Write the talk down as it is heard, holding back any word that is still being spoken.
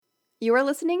You are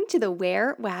listening to the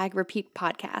Wear, Wag, Repeat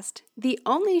podcast, the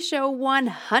only show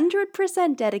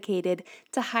 100% dedicated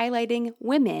to highlighting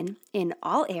women in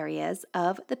all areas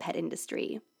of the pet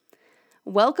industry.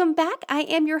 Welcome back. I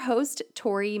am your host,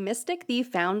 Tori Mystic, the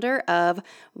founder of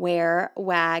Wear,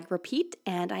 Wag, Repeat,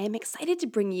 and I am excited to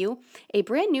bring you a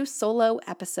brand new solo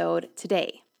episode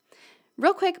today.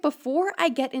 Real quick, before I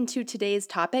get into today's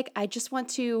topic, I just want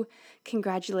to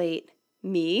congratulate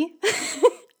me.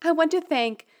 I want to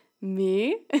thank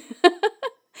me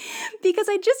because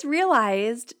I just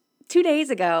realized 2 days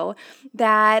ago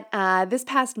that this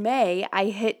past May, I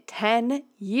hit 10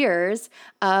 years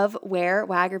of Wear,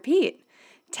 Wag, Repeat.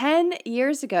 10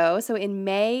 years ago, so in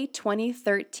May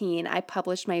 2013, I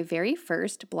published my very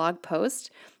first blog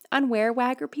post on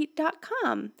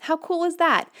wearwagrepeat.com. How cool is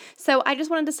that? So I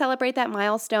just wanted to celebrate that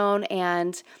milestone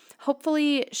and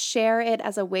hopefully share it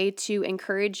as a way to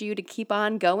encourage you to keep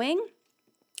on going.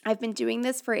 I've been doing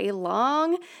this for a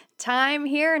long time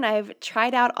here and I've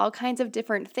tried out all kinds of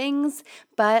different things,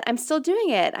 but I'm still doing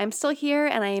it. I'm still here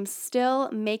and I am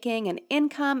still making an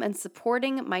income and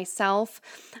supporting myself.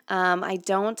 I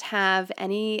don't have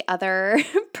any other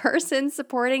person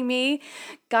supporting me.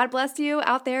 God bless you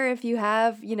out there if you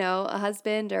have, a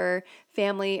husband or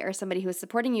family or somebody who is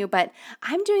supporting you, but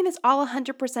I'm doing this all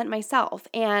 100% myself.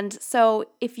 And so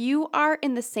if you are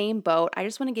in the same boat, I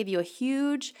just want to give you a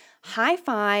huge high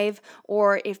five,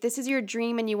 or if this is your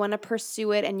dream and you want to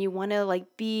pursue it and you want to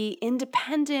be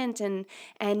independent and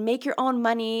make your own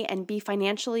money and be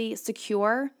financially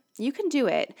secure, you can do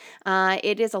it.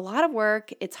 It is a lot of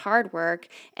work, it's hard work,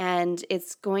 and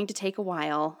it's going to take a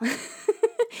while.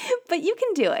 But you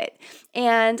can do it.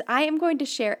 And I am going to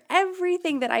share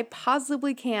everything that I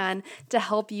possibly can to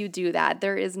help you do that.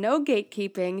 There is no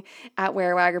gatekeeping at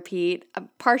Wear, Wag, Repeat,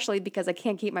 partially because I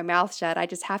can't keep my mouth shut. I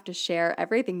just have to share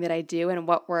everything that I do and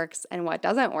what works and what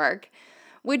doesn't work.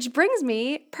 Which brings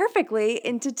me perfectly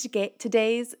into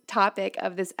today's topic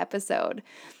of this episode.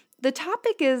 The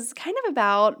topic is kind of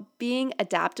about being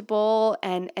adaptable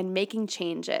and making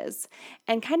changes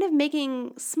and kind of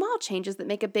making small changes that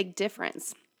make a big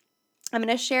difference. I'm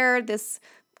going to share this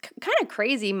kind of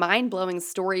crazy, mind-blowing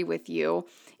story with you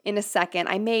in a second.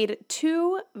 I made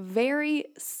 2 very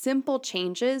simple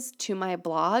changes to my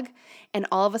blog, and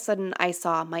all of a sudden I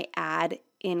saw my ad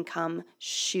income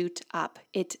shoot up.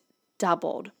 It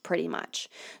doubled pretty much.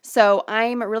 So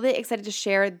I'm really excited to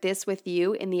share this with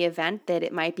you in the event that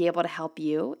it might be able to help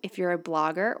you if you're a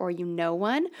blogger or you know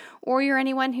one, or you're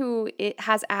anyone who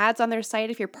has ads on their site.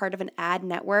 If you're part of an ad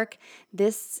network,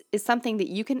 this is something that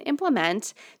you can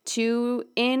implement to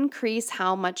increase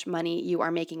how much money you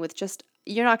are making with just,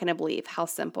 you're not going to believe how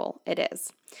simple it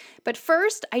is. But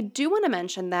first, I do want to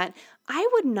mention that I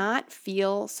would not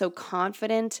feel so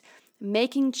confident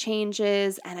making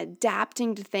changes and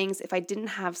adapting to things if I didn't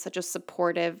have such a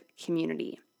supportive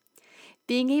community.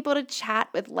 Being able to chat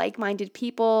with like-minded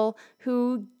people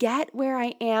who get where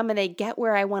I am and they get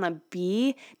where I want to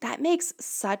be, that makes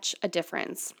such a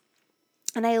difference.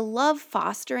 And I love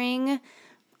fostering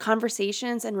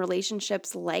conversations and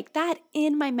relationships like that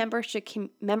in my membership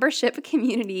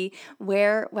community,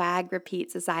 Wear, Wag,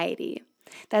 Repeat Society.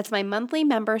 That's my monthly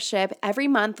membership. Every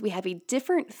month we have a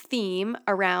different theme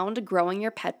around growing your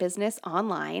pet business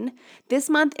online. This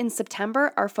month in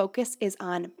September, our focus is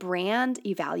on brand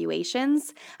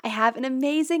evaluations. I have an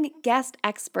amazing guest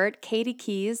expert, Katie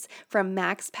Keys from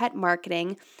Max Pet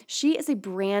Marketing. She is a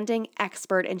branding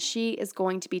expert and she is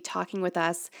going to be talking with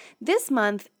us this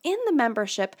month in the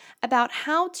membership about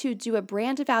how to do a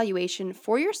brand evaluation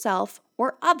for yourself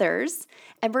or others,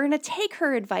 and we're going to take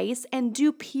her advice and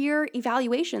do peer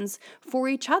evaluations for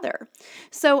each other.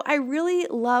 So I really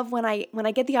love when I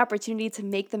get the opportunity to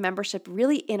make the membership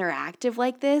really interactive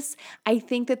like this. I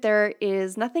think that there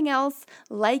is nothing else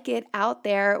like it out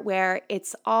there where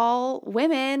it's all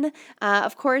women.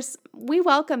 Of course, we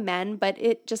welcome men, but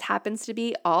it just happens to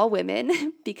be all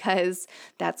women because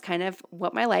that's kind of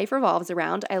what my life revolves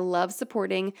around. I love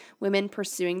supporting women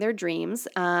pursuing their dreams,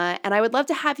 and I would love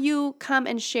to have you come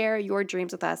and share your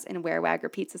dreams with us in Wear, Wag,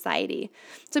 Repeat Society.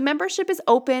 So membership is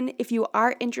open if you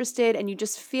are interested and you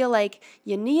just feel like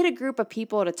you need a group of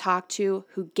people to talk to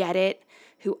who get it,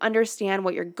 who understand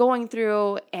what you're going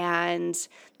through and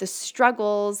the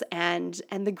struggles and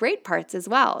the great parts as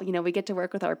well. We get to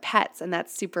work with our pets and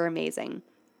that's super amazing.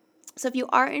 So if you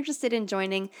are interested in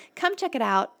joining, come check it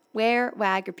out.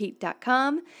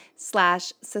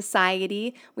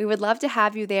 wearwagrepeat.com/society. We would love to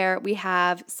have you there. We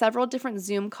have several different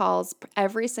Zoom calls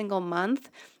every single month.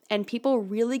 and people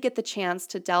really get the chance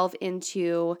to delve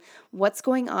into what's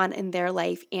going on in their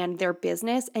life and their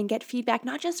business and get feedback,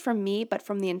 not just from me, but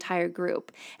from the entire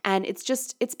group. And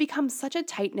it's become such a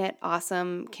tight-knit,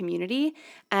 awesome community.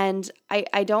 And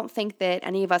I don't think that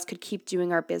any of us could keep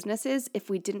doing our businesses if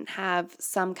we didn't have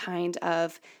some kind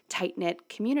of tight-knit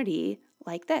community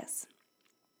like this.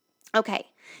 Okay,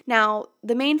 now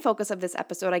the main focus of this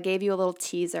episode, I gave you a little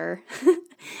teaser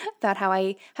about how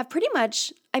I have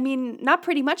not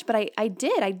pretty much, but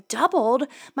I doubled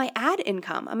my ad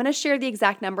income. I'm going to share the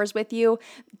exact numbers with you.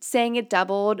 Saying it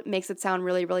doubled makes it sound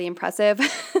really, really impressive,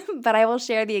 but I will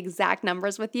share the exact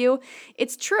numbers with you.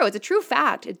 It's true. It's a true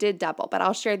fact. It did double, but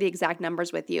I'll share the exact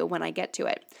numbers with you when I get to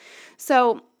it.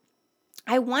 So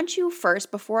I want you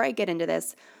first, before I get into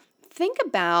this, think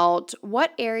about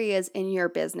what areas in your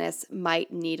business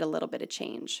might need a little bit of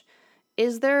change.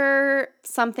 Is there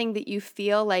something that you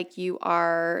feel like you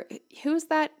are, who's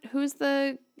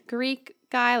the Greek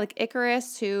guy, like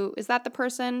Icarus, is that the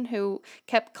person who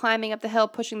kept climbing up the hill,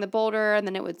 pushing the boulder, and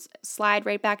then it would slide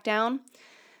right back down?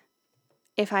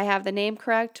 If I have the name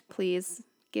correct, please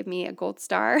give me a gold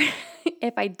star.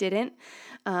 If I didn't,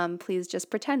 please just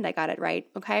pretend I got it right,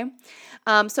 okay?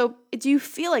 So do you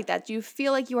feel like that? Do you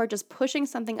feel like you are just pushing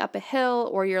something up a hill,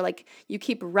 or you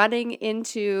keep running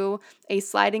into a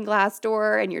sliding glass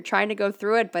door and you're trying to go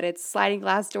through it, but it's sliding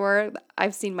glass door?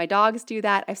 I've seen my dogs do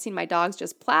that. I've seen my dogs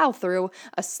just plow through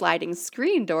a sliding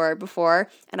screen door before,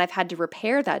 and I've had to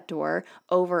repair that door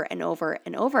over and over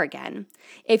and over again.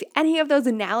 If any of those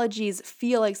analogies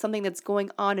feel like something that's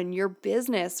going on in your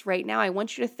business right now, I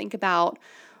want you to think about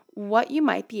what you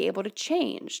might be able to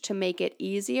change to make it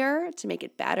easier, to make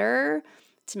it better,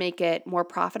 to make it more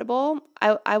profitable.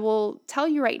 I will tell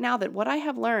you right now that what I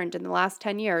have learned in the last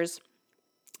 10 years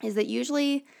is that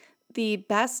usually the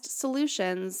best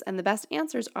solutions and the best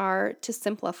answers are to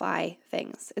simplify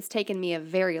things. It's taken me a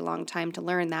very long time to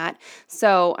learn that.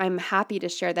 So I'm happy to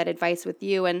share that advice with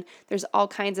you. And there's all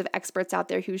kinds of experts out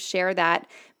there who share that,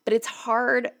 but it's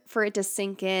hard for it to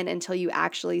sink in until you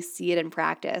actually see it in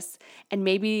practice. And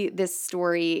maybe this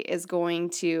story is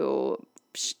going to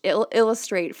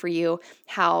illustrate for you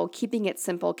how keeping it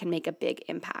simple can make a big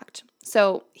impact.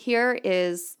 So here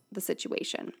is the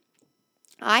situation.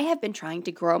 I have been trying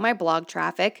to grow my blog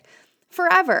traffic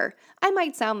forever. I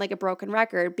might sound like a broken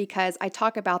record because I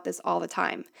talk about this all the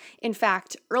time. In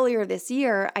fact, earlier this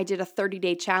year, I did a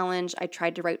 30-day challenge. I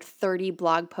tried to write 30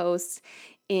 blog posts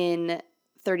in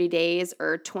 30 days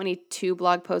or 22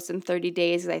 blog posts in 30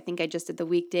 days. I think I just did the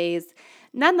weekdays.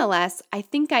 Nonetheless, I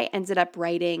think I ended up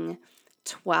writing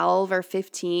 12 or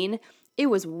 15. It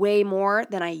was way more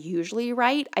than I usually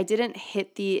write. I didn't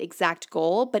hit the exact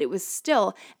goal, but it was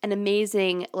still an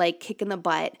amazing kick in the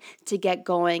butt to get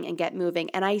going and get moving.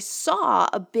 And I saw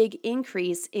a big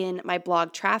increase in my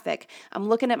blog traffic. I'm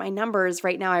looking at my numbers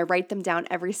right now. I write them down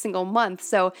every single month.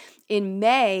 So in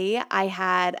May, I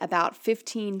had about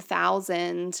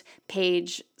 15,000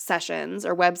 page sessions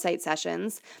or website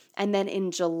sessions. And then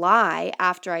in July,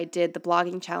 after I did the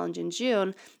blogging challenge in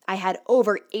June, I had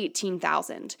over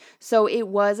 18,000. So it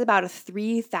was about a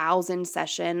 3,000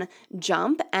 session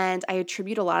jump. And I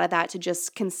attribute a lot of that to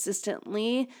just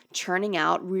consistently churning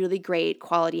out really great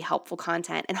quality, helpful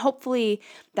content. And hopefully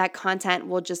that content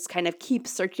will just kind of keep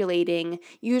circulating.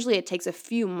 Usually it takes a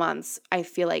few months, I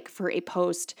feel like, for a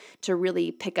post to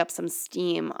really pick up some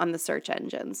steam on the search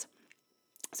engines.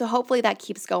 So hopefully that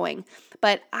keeps going.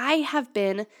 But I have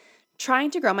been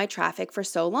trying to grow my traffic for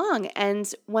so long. And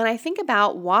when I think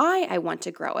about why I want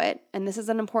to grow it, and this is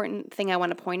an important thing I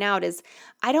want to point out, is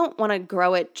I don't want to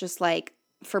grow it just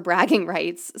for bragging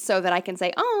rights so that I can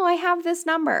say, oh, I have this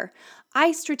number.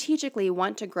 I strategically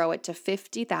want to grow it to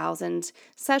 50,000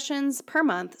 sessions per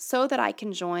month so that I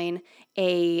can join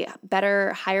a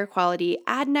better, higher quality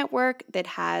ad network that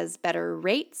has better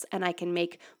rates and I can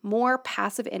make more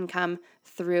passive income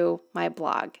through my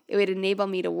blog. It would enable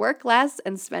me to work less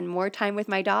and spend more time with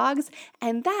my dogs,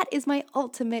 and that is my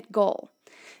ultimate goal.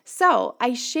 So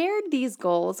I shared these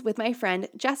goals with my friend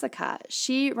Jessica.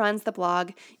 She runs the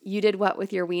blog You Did What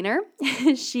With Your Wiener.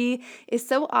 She is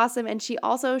so awesome, and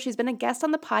she's been a guest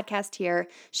on the podcast here.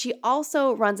 She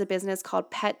also runs a business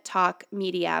called Pet Talk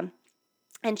Media.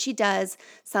 And she does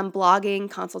some blogging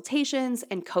consultations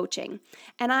and coaching.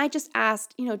 And I just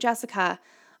asked, Jessica,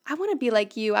 I want to be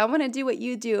like you. I want to do what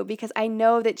you do because I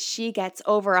know that she gets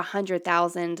over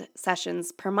 100,000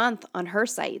 sessions per month on her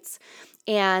sites.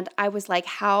 And I was like,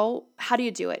 how do you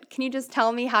do it? Can you just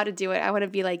tell me how to do it? I want to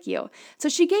be like you. So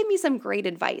she gave me some great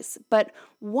advice. But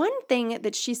one thing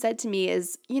that she said to me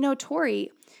is, Tori,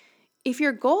 if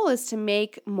your goal is to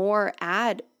make more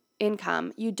ad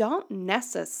income, you don't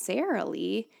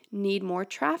necessarily need more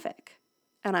traffic.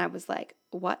 And I was like,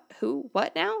 what, who,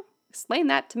 what now? Explain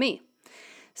that to me.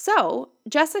 So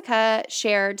Jessica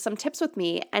shared some tips with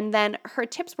me, and then her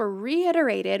tips were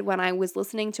reiterated when I was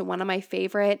listening to one of my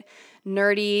favorite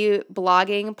nerdy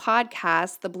blogging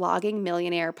podcasts, the Blogging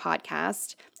Millionaire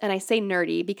podcast. And I say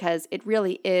nerdy because it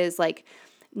really is like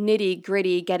nitty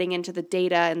gritty, getting into the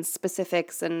data and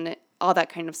specifics and all that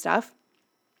kind of stuff.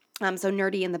 So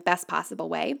nerdy in the best possible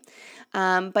way.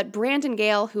 But Brandon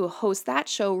Gale, who hosts that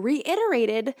show,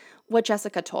 reiterated what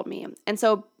Jessica told me. And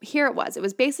so here it was. It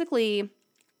was basically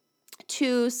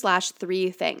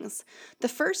 2/3 things. The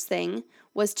first thing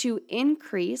was to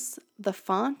increase the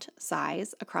font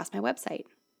size across my website.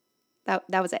 That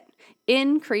was it.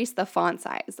 Increase the font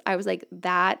size. I was like,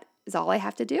 that is all I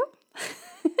have to do?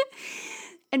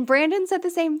 And Brandon said the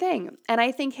same thing. And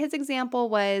I think his example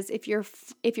was if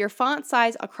your font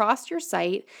size across your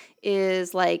site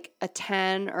is like a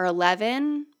 10 or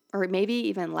 11, or maybe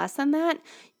even less than that,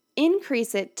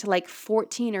 increase it to like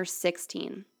 14 or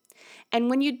 16. And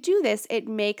when you do this, it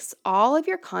makes all of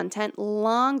your content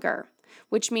longer,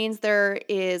 which means there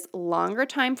is longer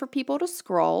time for people to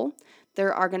scroll.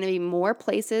 There are going to be more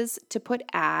places to put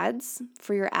ads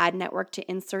for your ad network to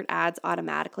insert ads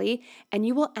automatically, and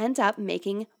you will end up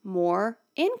making more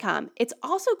income. It's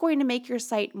also going to make your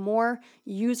site more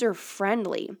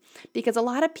user-friendly because a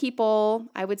lot of people,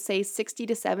 I would say 60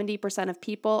 to 70% of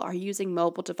people are using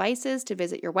mobile devices to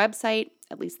visit your website.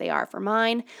 At least they are for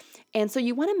mine. And so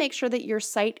you want to make sure that your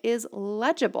site is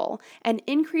legible, and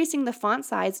increasing the font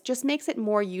size just makes it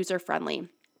more user-friendly.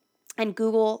 And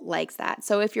Google likes that.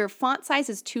 So if your font size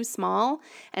is too small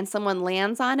and someone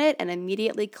lands on it and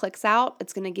immediately clicks out,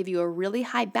 it's going to give you a really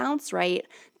high bounce rate.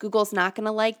 Google's not going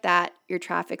to like that. Your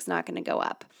traffic's not going to go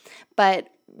up. But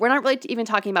we're not really even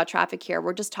talking about traffic here.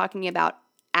 We're just talking about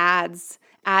ad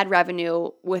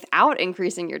revenue without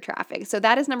increasing your traffic. So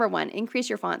that is number one, increase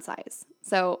your font size.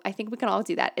 So I think we can all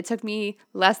do that. It took me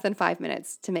less than 5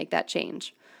 minutes to make that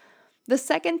change. The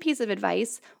second piece of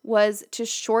advice was to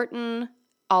shorten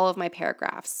all of my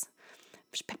paragraphs.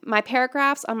 My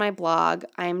paragraphs on my blog,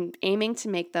 I'm aiming to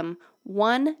make them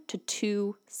 1 to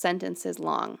 2 sentences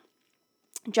long.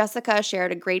 Jessica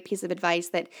shared a great piece of advice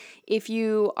that if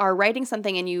you are writing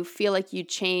something and you feel like you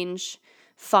change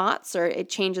thoughts or it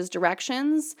changes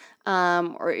directions,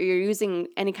 or you're using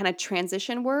any kind of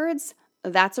transition words,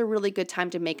 that's a really good time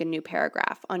to make a new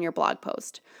paragraph on your blog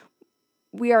post.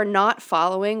 We are not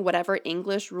following whatever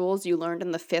English rules you learned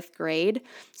in the 5th grade.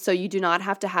 So you do not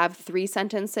have to have 3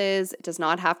 sentences. It does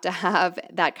not have to have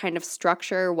that kind of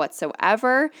structure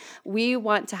whatsoever. We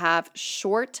want to have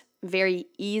short, very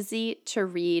easy to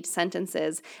read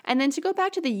sentences. And then to go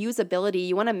back to the usability,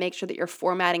 you want to make sure that you're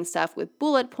formatting stuff with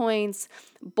bullet points,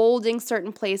 bolding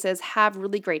certain places, have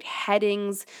really great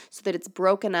headings so that it's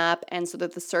broken up and so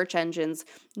that the search engines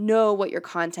know what your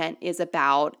content is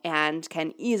about and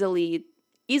can easily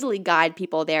guide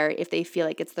people there if they feel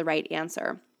like it's the right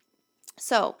answer.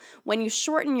 So when you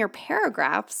shorten your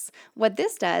paragraphs, what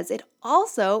this does, it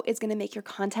also is going to make your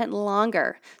content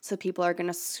longer. So people are going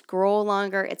to scroll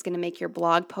longer. It's going to make your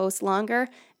blog post longer.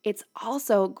 It's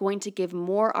also going to give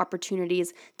more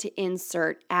opportunities to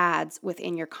insert ads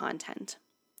within your content.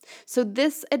 So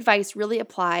this advice really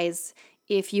applies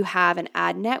if you have an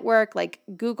ad network like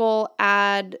Google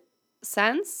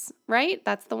AdSense, right?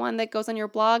 That's the one that goes on your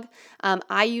blog.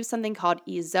 I use something called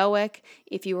Ezoic.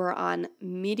 If you are on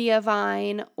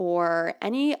Mediavine or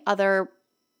any other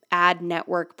ad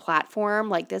network platform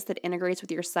like this that integrates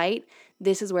with your site,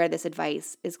 this is where this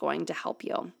advice is going to help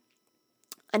you.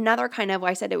 Another kind of,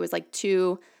 I said it was like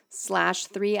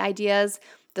 2/3 ideas.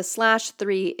 The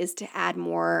 /3 is to add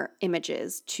more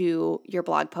images to your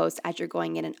blog post as you're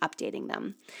going in and updating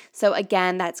them. So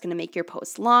again, that's going to make your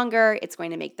posts longer. It's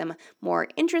going to make them more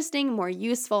interesting, more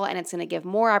useful, and it's going to give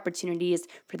more opportunities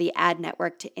for the ad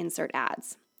network to insert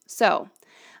ads. So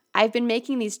I've been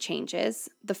making these changes.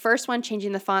 The first one,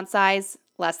 changing the font size,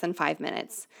 less than 5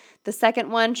 minutes. The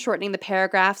second one, shortening the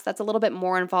paragraphs, that's a little bit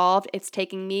more involved. It's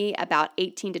taking me about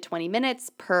 18 to 20 minutes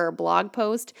per blog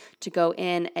post to go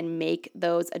in and make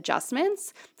those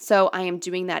adjustments. So I am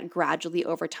doing that gradually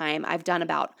over time. I've done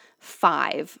about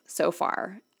 5 so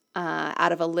far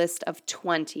out of a list of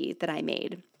 20 that I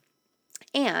made.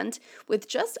 And with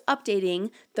just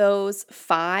updating those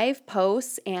 5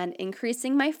 posts and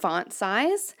increasing my font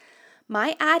size,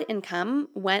 my ad income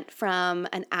went from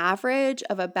an average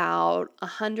of about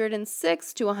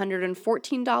 $106 to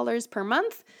 $114 per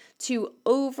month to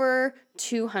over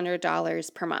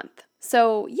 $200 per month.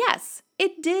 So yes,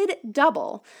 it did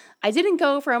double. I didn't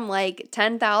go from like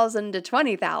 10,000 to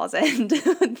 20,000.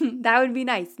 That would be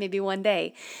nice, maybe one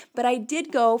day. But I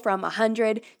did go from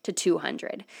 100 to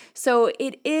 200. So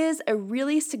it is a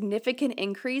really significant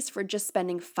increase for just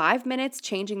spending 5 minutes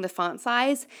changing the font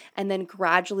size and then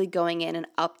gradually going in and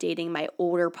updating my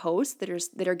older posts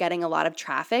that are getting a lot of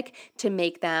traffic to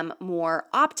make them more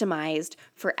optimized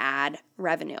for ad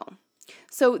revenue.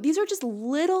 So these are just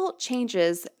little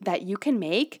changes that you can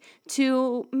make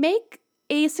to make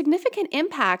a significant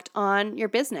impact on your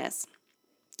business.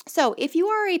 So if you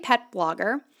are a pet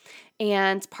blogger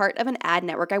and part of an ad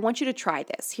network, I want you to try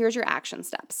this. Here's your action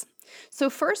steps. So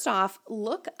first off,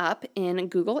 look up in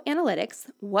Google Analytics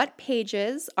what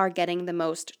pages are getting the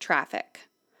most traffic.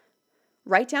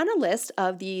 Write down a list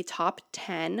of the top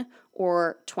 10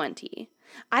 or 20.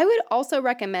 I would also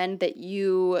recommend that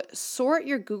you sort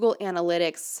your Google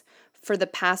Analytics for the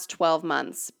past 12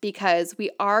 months because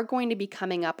we are going to be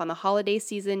coming up on the holiday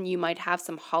season. You might have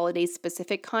some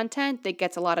holiday-specific content that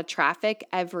gets a lot of traffic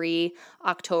every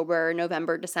October,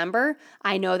 November, December.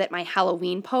 I know that my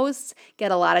Halloween posts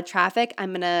get a lot of traffic.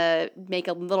 I'm going to make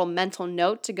a little mental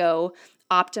note to go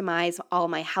optimize all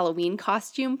my Halloween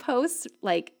costume posts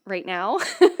like right now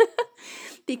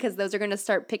because those are going to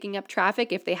start picking up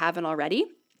traffic if they haven't already.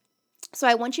 So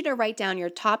I want you to write down your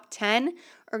top 10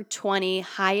 or 20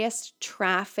 highest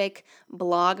traffic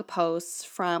blog posts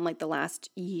from like the last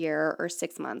year or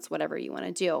 6 months, whatever you want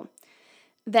to do.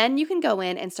 Then you can go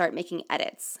in and start making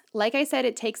edits. Like I said,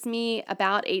 it takes me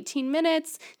about 18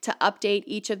 minutes to update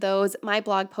each of those. My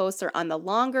blog posts are on the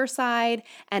longer side,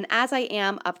 and as I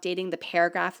am updating the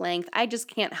paragraph length, I just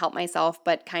can't help myself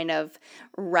but kind of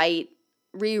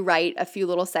rewrite a few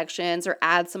little sections or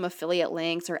add some affiliate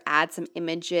links or add some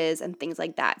images and things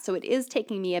like that. So it is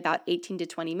taking me about 18 to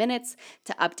 20 minutes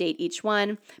to update each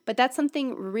one, but that's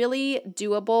something really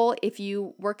doable. If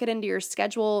you work it into your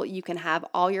schedule, you can have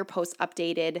all your posts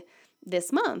updated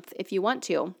this month if you want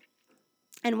to.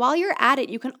 And while you're at it,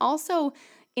 you can also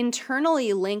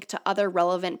internally link to other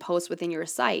relevant posts within your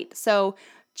site. So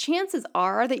chances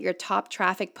are that your top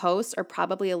traffic posts are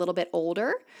probably a little bit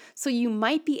older, so you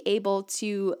might be able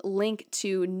to link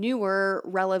to newer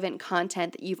relevant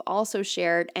content that you've also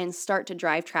shared and start to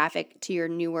drive traffic to your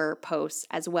newer posts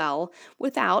as well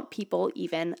without people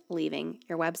even leaving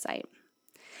your website.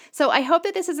 So I hope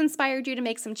that this has inspired you to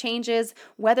make some changes,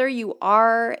 whether you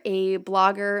are a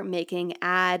blogger making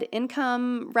ad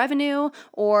income revenue,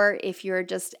 or if you're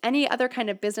just any other kind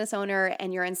of business owner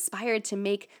and you're inspired to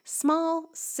make small,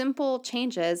 simple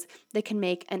changes that can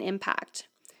make an impact.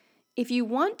 If you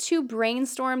want to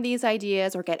brainstorm these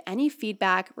ideas or get any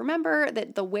feedback, remember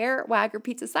that the Wear, Wag,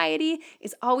 Repeat Society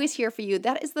is always here for you.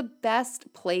 That is the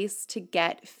best place to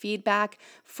get feedback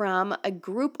from a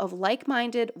group of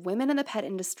like-minded women in the pet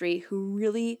industry who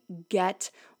really get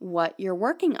what you're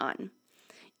working on.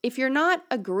 If you're not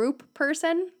a group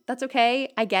person, that's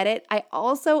okay. I get it. I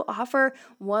also offer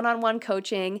one-on-one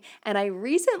coaching, and I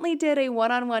recently did a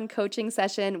one-on-one coaching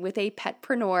session with a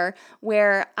petpreneur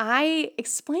where I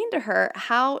explained to her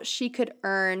how she could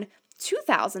earn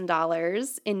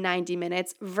 $2,000 in 90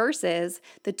 minutes versus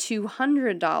the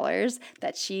 $200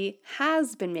 that she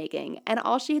has been making. And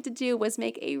all she had to do was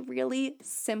make a really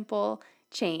simple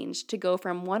change to go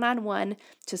from one-on-one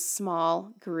to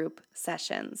small group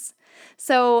sessions.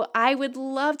 So I would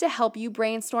love to help you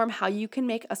brainstorm how you can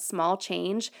make a small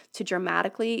change to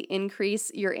dramatically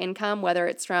increase your income, whether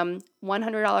it's from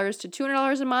 $100 to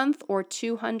 $200 a month or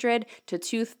 $200 to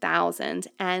 $2,000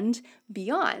 and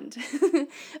beyond.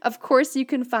 Of course, you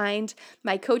can find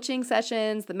my coaching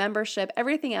sessions, the membership,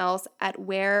 everything else at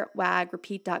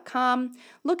wearwagrepeat.com.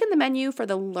 Look in the menu for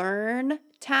the Learn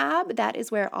tab. That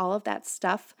is where all of that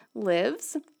stuff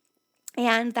lives.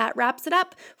 And that wraps it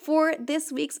up for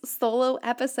this week's solo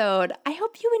episode. I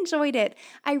hope you enjoyed it.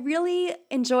 I really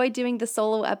enjoyed doing the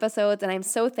solo episodes, and I'm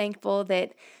so thankful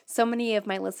that so many of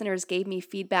my listeners gave me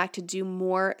feedback to do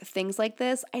more things like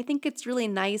this. I think it's really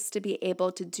nice to be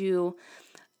able to do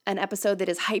an episode that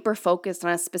is hyper-focused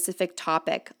on a specific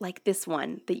topic like this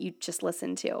one that you just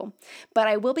listened to. But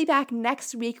I will be back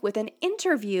next week with an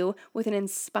interview with an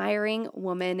inspiring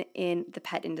woman in the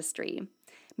pet industry.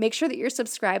 Make sure that you're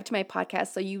subscribed to my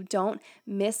podcast so you don't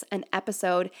miss an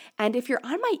episode. And if you're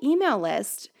on my email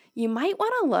list, you might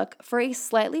want to look for a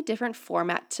slightly different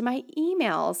format to my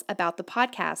emails about the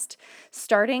podcast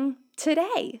starting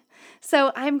today.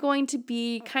 So I'm going to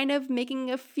be kind of making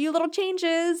a few little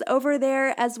changes over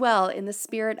there as well in the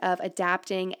spirit of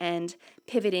adapting and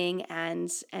pivoting and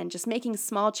just making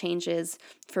small changes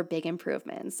for big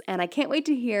improvements. And I can't wait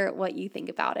to hear what you think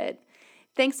about it.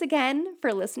 Thanks again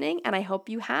for listening, and I hope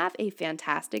you have a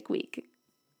fantastic week.